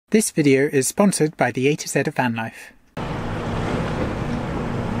This video is sponsored by the A to Z of Van Life.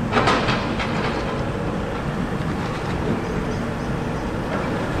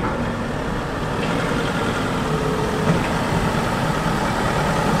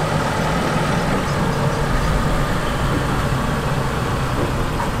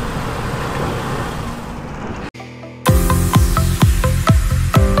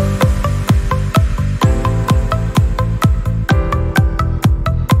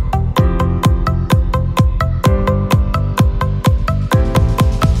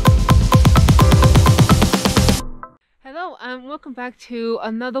 Welcome back to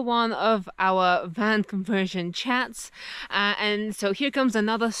another one of our van conversion chats, and so here comes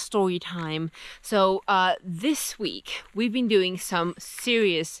another story time. So this week we've been doing some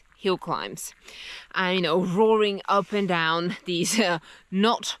serious hill climbs and roaring up and down these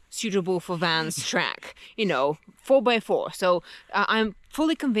not suitable for vans track, 4x4. So I'm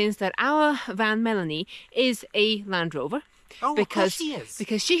fully convinced that our van Melanie is a Land Rover. Oh, because she is.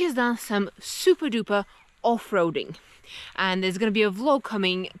 Because she has done some super duper off-roading. And there's going to be a vlog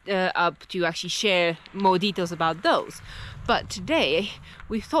coming up to actually share more details about those. But today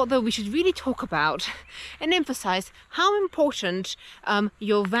we thought that we should really talk about and emphasize how important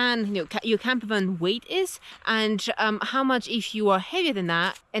your van, your camper van weight is, and how much, if you are heavier than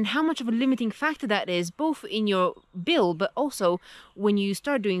that, and how much of a limiting factor that is, both in your build, but also when you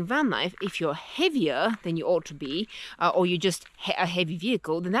start doing van life. If you're heavier than you ought to be, or you're just a heavy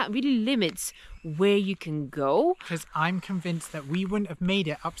vehicle, then that really limits where you can go. Because I'm convinced that we wouldn't have made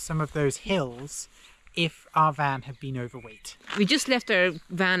it up some of those hills if our van had been overweight. We just left our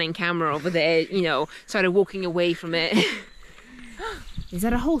van and camera over there, started walking away from it. Is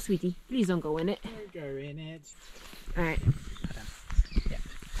that a hole, sweetie? Please don't go in it. Go in it. Alright. Yeah.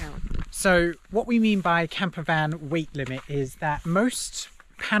 So what we mean by camper van weight limit is that most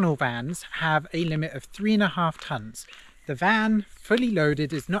panel vans have a limit of 3.5 tons. The van, fully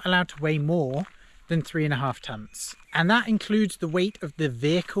loaded, is not allowed to weigh more than 3.5 tons. And that includes the weight of the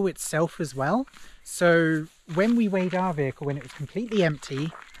vehicle itself as well. So when we weighed our vehicle when it was completely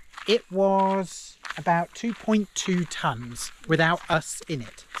empty, it was about 2.2 tons without us in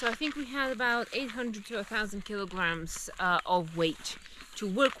it. So I think we had about 800 to 1,000 kilograms of weight to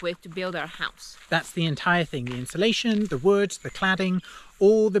work with to build our house. That's the entire thing. The insulation, the wood, the cladding,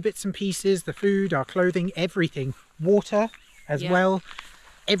 all the bits and pieces, the food, our clothing, everything. Water as well.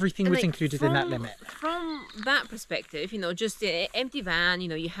 Everything was included in that limit. From that perspective, just the empty van,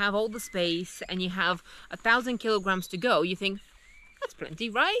 you have all the space and you have 1,000 kilograms to go. You think, that's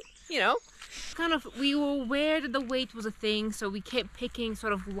plenty, right? Kind of, we were aware that the weight was a thing, so we kept picking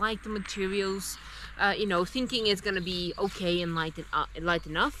sort of light materials, thinking it's going to be okay and light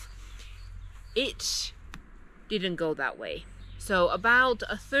enough. It didn't go that way. So about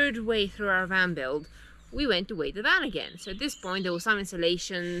a third way through our van build, we went to weigh the van again. So at this point there was some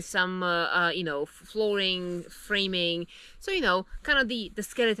insulation, some flooring, framing, so kind of the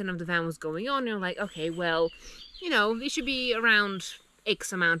skeleton of the van was going on. You're like, okay, well, it should be around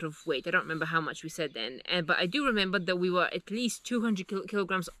X amount of weight. I don't remember how much we said then, but I do remember that we were at least 200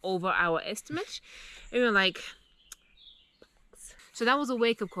 kilograms over our estimate, and we were like, so that was a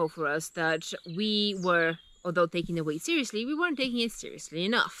wake-up call for us that we were, although taking the weight seriously, we weren't taking it seriously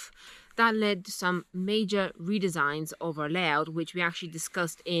enough. That led to some major redesigns of our layout, which we actually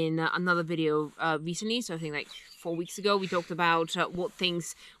discussed in another video recently. So I think like 4 weeks ago, we talked about what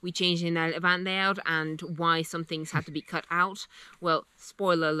things we changed in our van layout and why some things had to be cut out. Well,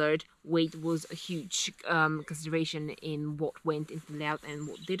 spoiler alert, weight was a huge consideration in what went into the layout and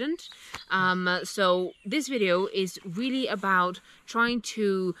what didn't. So this video is really about trying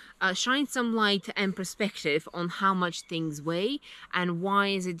to shine some light and perspective on how much things weigh and why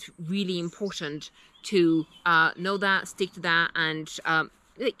is it really important to know that, stick to that, and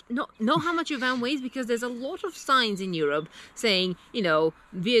know how much your van weighs, because there's a lot of signs in Europe saying,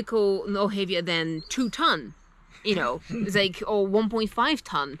 vehicle no heavier than 2 ton. It's like, or 1.5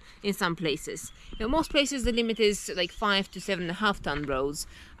 ton in some places. Most places the limit is like 5 to 7.5 ton roads,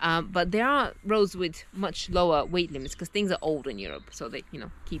 but there are roads with much lower weight limits because things are old in Europe, so they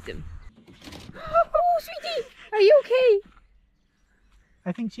keep them. Oh, sweetie, are you okay?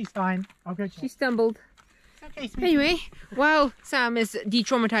 I think she's fine. I'll go check. She stumbled. Okay, thank you. Anyway, while Sam is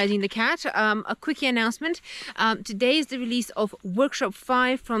de-traumatizing the cat, a quickie announcement. Today is the release of Workshop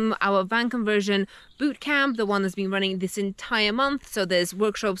 5 from our van conversion bootcamp, the one that's been running this entire month. So there's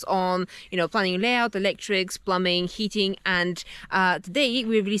workshops on, planning layout, electrics, plumbing, heating, and today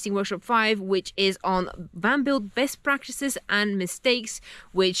we're releasing Workshop 5, which is on van build best practices and mistakes,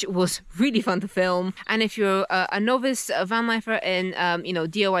 which was really fun to film. And if you're a novice van lifer and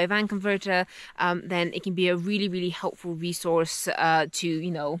DIY van converter, then it can be a really, really helpful resource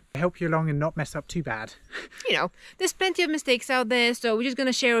to help you along and not mess up too bad. There's plenty of mistakes out there, so we're just going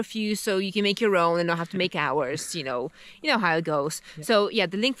to share a few so you can make your own and not have to make ours. You know how it goes. Yeah. So yeah,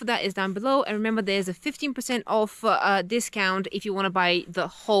 the link for that is down below, and remember there's a 15% off discount if you want to buy the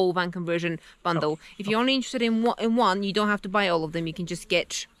whole van conversion bundle. If you're only interested in one, you don't have to buy all of them. You can just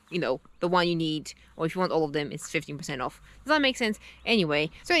get the one you need, or if you want all of them, it's 15% off. Does that make sense? Anyway,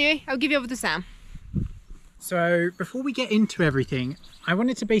 I'll give you over to Sam. So before we get into everything, I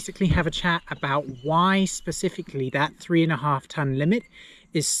wanted to basically have a chat about why specifically that 3.5 ton limit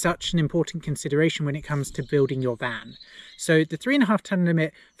is such an important consideration when it comes to building your van. So the 3.5 ton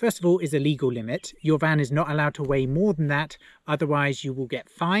limit, first of all, is a legal limit. Your van is not allowed to weigh more than that, otherwise you will get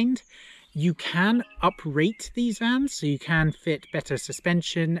fined. You can uprate these vans, so you can fit better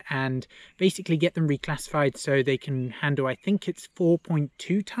suspension and basically get them reclassified so they can handle, I think it's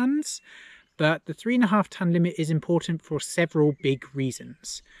 4.2 tons. But the 3.5 ton limit is important for several big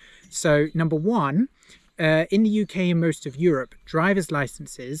reasons. So number one, in the UK and most of Europe, driver's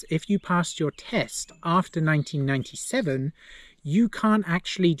licenses, if you passed your test after 1997, you can't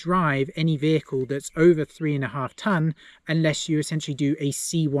actually drive any vehicle that's over 3.5 ton unless you essentially do a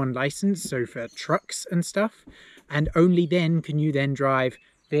C1 license, so for trucks and stuff, and only then can you then drive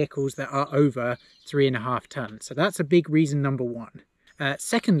vehicles that are over 3.5 ton. So that's a big reason number one.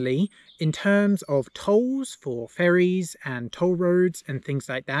 Secondly, in terms of tolls for ferries and toll roads and things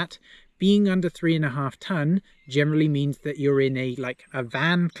like that, being under 3.5 ton generally means that you're in a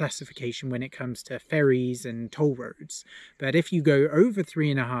van classification when it comes to ferries and toll roads. But if you go over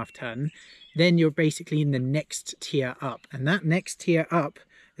 3.5 ton, then you're basically in the next tier up. And that next tier up,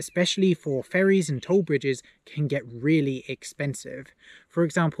 especially for ferries and toll bridges, can get really expensive. For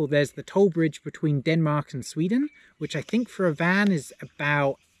example, there's the toll bridge between Denmark and Sweden, which I think for a van is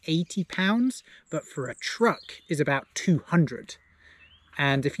about £80, but for a truck is about 200.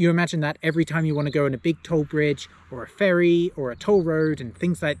 And if you imagine that every time you want to go on a big toll bridge or a ferry or a toll road and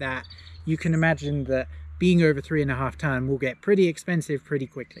things like that, you can imagine that being over 3.5 ton will get pretty expensive pretty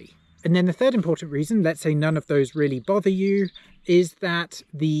quickly. And then the third important reason, let's say none of those really bother you, is that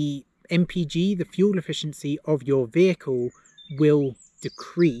the MPG, the fuel efficiency of your vehicle, will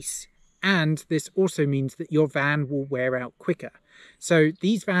decrease. And this also means that your van will wear out quicker. So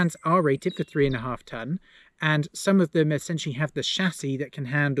these vans are rated for 3.5 ton, and some of them essentially have the chassis that can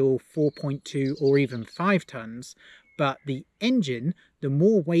handle 4.2 or even 5 tons. But the engine, the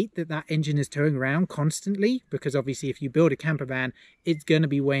more weight that engine is towing around constantly, because obviously if you build a camper van, it's going to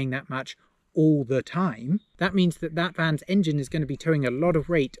be weighing that much all the time. That means that van's engine is going to be towing a lot of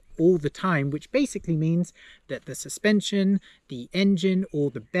weight all the time, which basically means that the suspension, the engine, all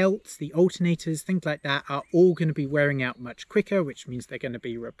the belts, the alternators, things like that are all going to be wearing out much quicker, which means they're going to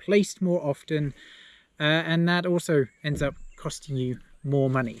be replaced more often. And that also ends up costing you more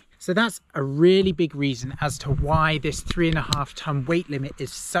money. So that's a really big reason as to why this 3.5 ton weight limit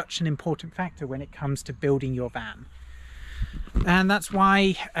is such an important factor when it comes to building your van. And that's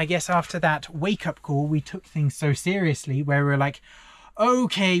why, I guess after that wake-up call, we took things so seriously, where we're like,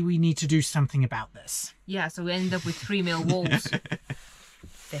 okay, we need to do something about this. Yeah, so we ended up with 3 mil walls.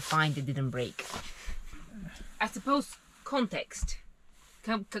 They're fine, they didn't break. I suppose context.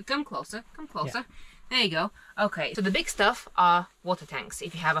 Come closer, come closer. Yeah. There you go. Okay, so the big stuff are water tanks.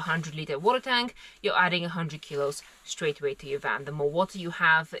 If you have a 100-litre water tank, you're adding 100 kilos straight away to your van. The more water you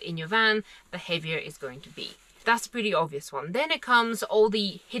have in your van, the heavier it's going to be. That's a pretty obvious one. Then it comes all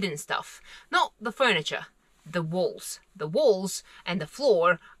the hidden stuff. Not the furniture, the walls. The walls and the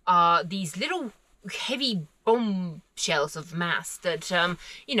floor are these little heavy bombshells of mass that,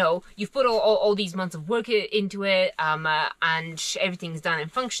 you've put all these months of work into it, and everything's done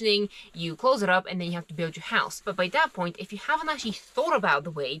and functioning. You close it up and then you have to build your house. But by that point, if you haven't actually thought about the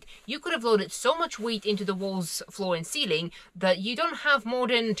weight, you could have loaded so much weight into the walls, floor and ceiling that you don't have more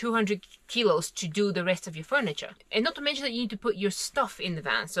than 200 kilos to do the rest of your furniture. And not to mention that you need to put your stuff in the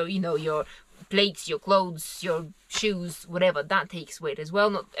van. So, your plates, your clothes, your shoes, whatever, that takes weight as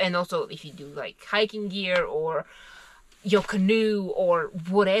well. And also if you do like hiking gear or your canoe or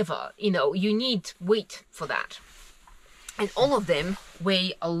whatever, you need weight for that. And all of them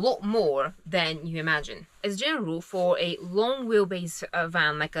weigh a lot more than you imagine. As a general rule, for a long wheelbase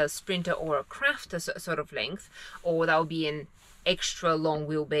van, like a Sprinter or a Crafter sort of length, or that would be an extra long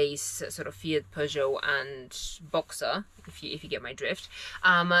wheelbase sort of Fiat, Peugeot and Boxer, if you get my drift,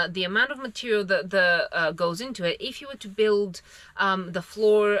 the amount of material that goes into it, if you were to build the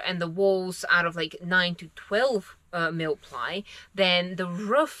floor and the walls out of like 9 to 12 mil ply, then the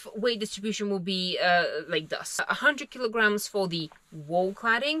rough weight distribution will be like this: 100 kilograms for the wall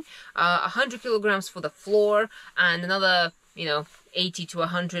cladding, 100 kilograms for the floor, and another 80 to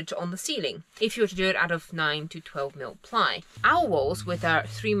 100 on the ceiling, if you were to do it out of 9 to 12 mil ply. Our walls with our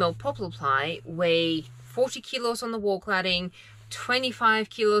 3 mil poplar ply weigh 40 kilos on the wall cladding, 25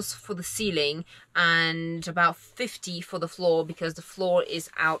 kilos for the ceiling, and about 50 for the floor, because the floor is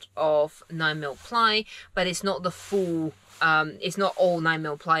out of 9 mil ply, but it's not the full it's not all 9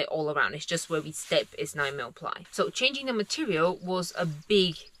 mil ply all around, it's just where we step is 9 mil ply. So changing the material was a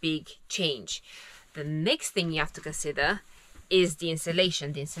big change. The next thing you have to consider is the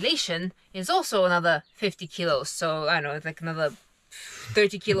insulation. The insulation is also another 50 kilos. So I don't know, it's like another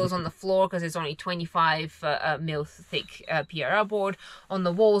 30 kilos on the floor, because it's only 25 mil thick PRR board. On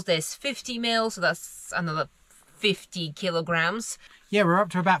the walls there's 50 mil, so that's another 50 kilograms. Yeah, we're up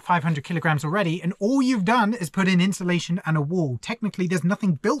to about 500 kilograms already, and all you've done is put in insulation and a wall. Technically, there's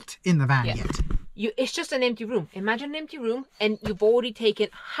nothing built in the van yet. It's just an empty room. Imagine an empty room, and you've already taken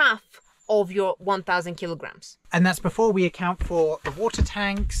half of your 1,000 kilograms. And that's before we account for the water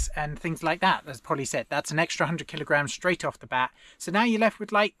tanks and things like that. As Polly said, that's an extra 100 kilograms straight off the bat. So now you're left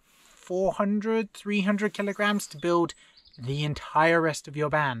with like 400, 300 kilograms to build the entire rest of your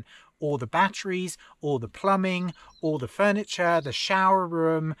van. All the batteries, all the plumbing, all the furniture, the shower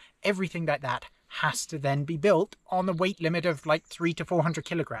room, everything like that has to then be built on the weight limit of like 300 to 400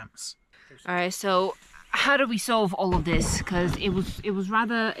 kilograms. All right, so how do we solve all of this? Because it was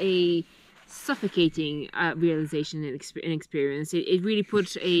rather a suffocating realization and experience. It really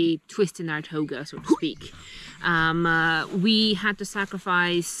put a twist in our toga, so to speak. We had to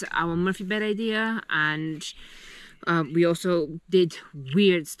sacrifice our Murphy bed idea, and we also did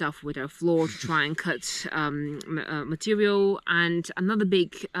weird stuff with our floor to try and cut material. And another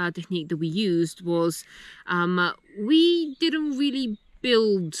big technique that we used was we didn't really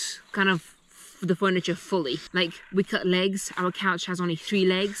build kind of the furniture fully. Like, we cut legs. Our couch has only 3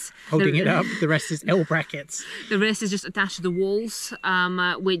 legs. Holding it up, the rest is L brackets. The rest is just attached to the walls,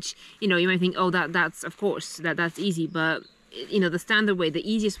 which, you might think, oh, that's of course, that's easy, but the standard way, the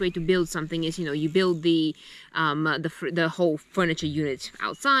easiest way to build something is, you build the whole furniture unit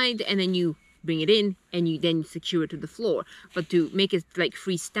outside, and then you bring it in and you then secure it to the floor. But to make it like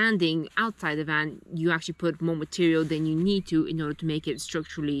freestanding outside the van, you actually put more material than you need to in order to make it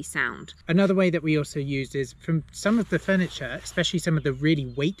structurally sound. Another way that we also used is, from some of the furniture, especially some of the really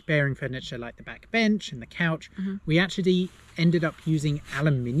weight-bearing furniture like the back bench and the couch, we actually ended up using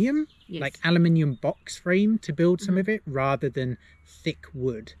aluminium, like aluminium box frame, to build some of it, rather than thick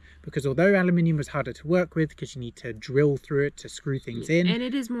wood. Because although aluminium was harder to work with, because you need to drill through it to screw things in. And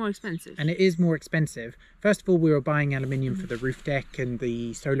it is more expensive. First of all, we were buying aluminium for the roof deck and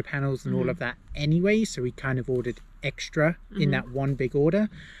the solar panels and all of that anyway, so we kind of ordered extra in that one big order.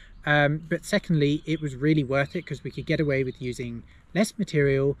 But secondly, it was really worth it because we could get away with using less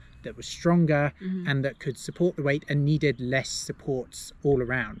material that was stronger and that could support the weight and needed less supports all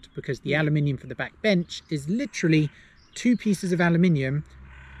around, because the aluminium for the back bench is literally 2 pieces of aluminium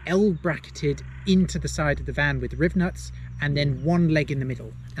L bracketed into the side of the van with riv nuts, and then 1 leg in the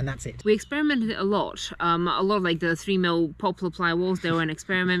middle, and that's it. We experimented a lot like the 3 mil poplar ply walls. They were an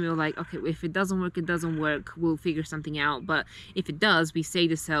experiment. We were like, okay, if it doesn't work, it doesn't work, we'll figure something out. But if it does, we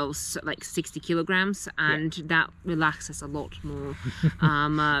saved ourselves like 60 kilograms, and that relaxes a lot more.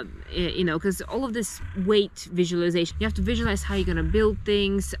 Because all of this weight visualization, you have to visualize how you're going to build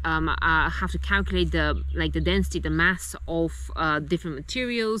things, have to calculate the density, the mass of different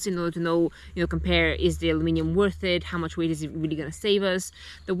materials in order to know, compare, is the aluminium worth it, how much weight is it really going to save us.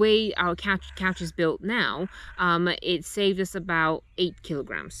 The way our couch is built now, it saved us about 8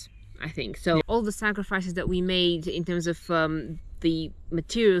 kilograms, I think. So all the sacrifices that we made in terms of the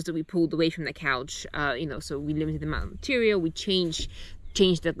materials that we pulled away from the couch, so we limited the amount of material, we changed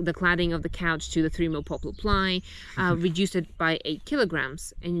the cladding of the couch to the 3 mil poplar ply, reduced it by 8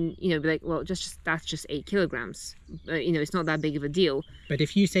 kilograms, and be like, well, that's just 8 kilograms. It's not that big of a deal. But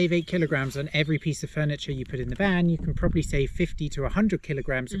if you save 8 kilograms on every piece of furniture you put in the van, you can probably save 50 to 100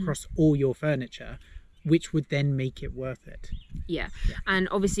 kilograms across all your furniture, which would then make it worth it. Yeah. And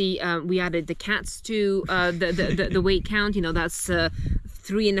obviously we added the cats to the weight count. You know, that's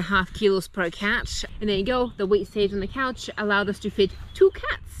 3.5 kilos per cat, and there you go. The weight saved on the couch allowed us to fit 2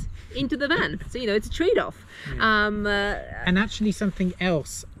 cats into the van, so you know, it's a trade-off. And actually something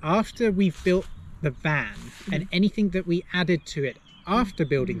else, after we've built the van, and anything that we added to it after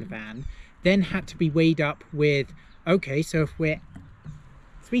building the van then had to be weighed up with, okay, so if we're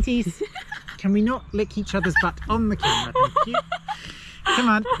sweeties, can we not lick each other's butt on the camera? Thank you. Come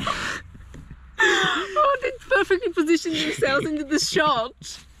on. Oh, they perfectly positioned themselves into the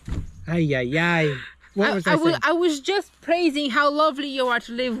shot. Ay, ay, ay. What was I saying? I was just praising how lovely you are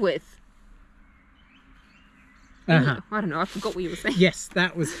to live with. I don't know, I forgot what you were saying. Yes,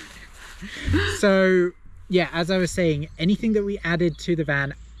 that was... So, yeah, as I was saying, anything that we added to the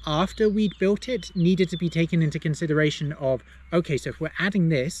van after we'd built it needed to be taken into consideration of, okay, so if we're adding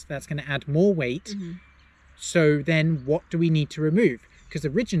this, that's going to add more weight. So then what do we need to remove? Because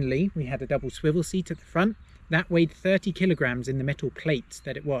originally we had a double swivel seat at the front that weighed 30 kilograms in the metal plates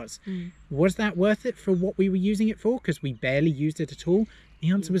that it was. Was that worth it for what we were using it for? Because we barely used it at all. The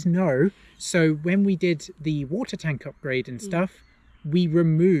answer was no. So when we did the water tank upgrade and stuff, we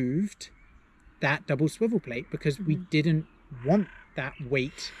removed that double swivel plate because we didn't want that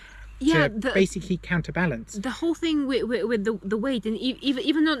weight to basically counterbalance. The whole thing with the weight, and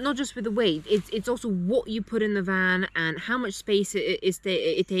even not just with the weight, it's also what you put in the van and how much space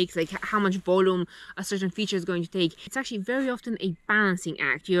it takes, like how much volume a certain feature is going to take. It's actually very often a balancing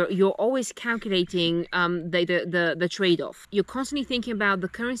act. You're always calculating the trade-off. You're constantly thinking about the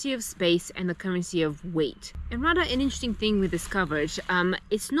currency of space and the currency of weight. And rather an interesting thing we discovered,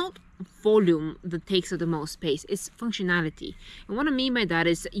 it's not volume that takes up the most space, it's functionality. And what I mean by that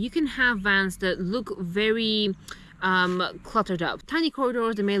is you can have vans that look very cluttered up. Tiny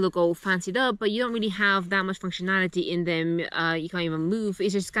corridors, they may look all fancied up, but you don't really have that much functionality in them. You can't even move.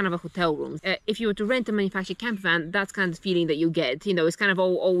 It's just kind of a hotel room. If you were to rent a manufactured camper van, that's kind of the feeling that you get. You know, it's kind of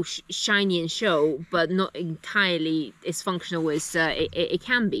all shiny and show, but not entirely as functional as it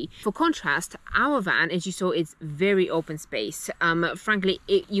can be. For contrast, our van, as you saw, it's very open space. Frankly,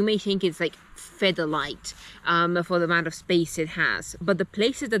 you may think it's like feather light for the amount of space it has, but the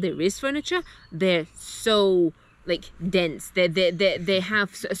places that there is furniture, they're so like dense. They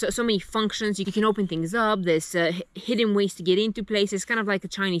have so many functions. You can open things up. There's hidden ways to get into places, kind of like a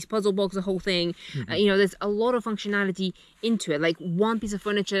Chinese puzzle box, the whole thing. You know, there's a lot of functionality into it. Like one piece of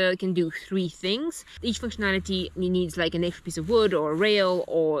furniture can do 3 things. Each functionality needs like an extra piece of wood or a rail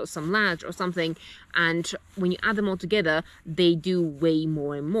or some latch or something, and when you add them all together, they do way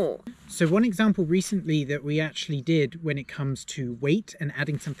more and more. So one example recently that we actually did when it comes to weight and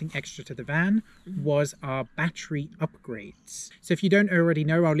adding something extra to the van was our battery upgrades. So if you don't already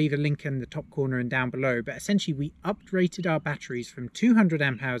know, I'll leave a link in the top corner and down below, but essentially we upgraded our batteries from 200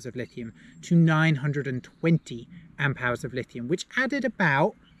 amp hours of lithium to 920 amp hours of lithium, which added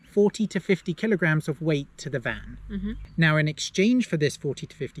about 40 to 50 kilograms of weight to the van. Now, in exchange for this 40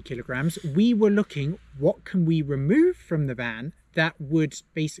 to 50 kilograms, we were looking, what can we remove from the van that would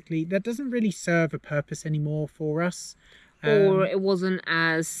basically, that doesn't really serve a purpose anymore for us. Or it wasn't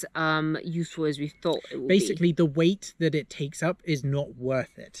as useful as we thought it would basically, the weight that it takes up is not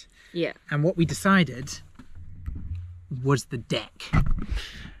worth it. Yeah. And what we decided was the deck.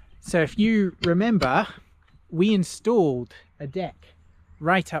 So if you remember, we installed a deck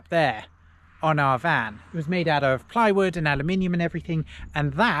right up there on our van. It was made out of plywood and aluminium and everything,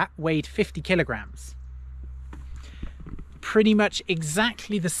 and that weighed 50 kilograms. Pretty much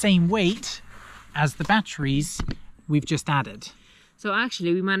exactly the same weight as the batteries we've just added. So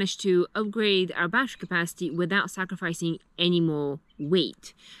actually we managed to upgrade our battery capacity without sacrificing any more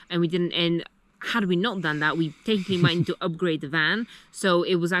weight, and we didn't. And had we not done that, we technically might need to upgrade the van. So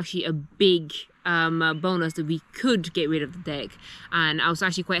it was actually a big bonus that we could get rid of the deck, and I was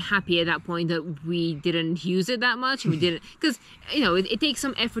actually quite happy at that point that we didn't use it that much. We didn't, because you know it takes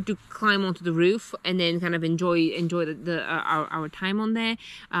some effort to climb onto the roof and then kind of enjoy our time on there,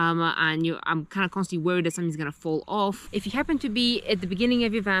 and I'm kind of constantly worried that something's gonna fall off. If you happen to be at the beginning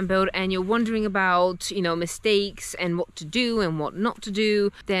of your van build and you're wondering about mistakes and what to do and what not to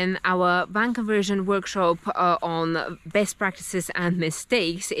do, then our van conversion workshop on best practices and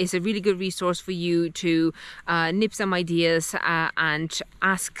mistakes is a really good resource for you to nip some ideas and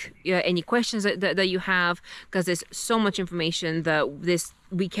ask any questions that you have, because there's so much information that this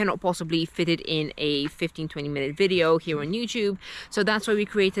we cannot possibly fit it in a 15-20 minute video here on YouTube. So that's why we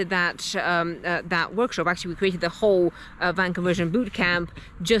created that that workshop. Actually, we created the whole van conversion bootcamp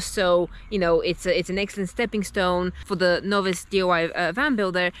just so, you know, it's an excellent stepping stone for the novice DIY van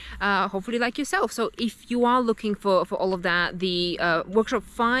builder, hopefully like yourself. So if you are looking for all of that, the workshop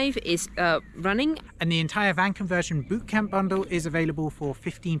 5 is running, and the entire van conversion bootcamp bundle is available for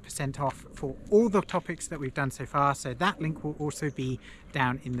 15% off for all the topics that we've done so far. So that link will also be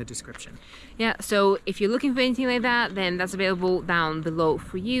down in the description. Yeah, so if you're looking for anything like that, then that's available down below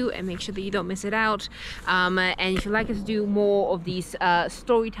for you, and make sure that you don't miss it out. And if you'd like us to do more of these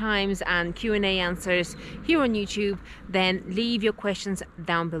story times and Q&A answers here on YouTube, then leave your questions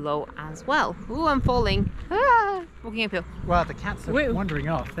down below as well. Ooh, I'm falling. Ah, walking uphill. Well, the cats are wandering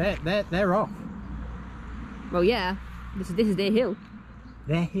off. They're off. Well, yeah, this is their hill.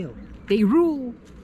 Their hill. They rule.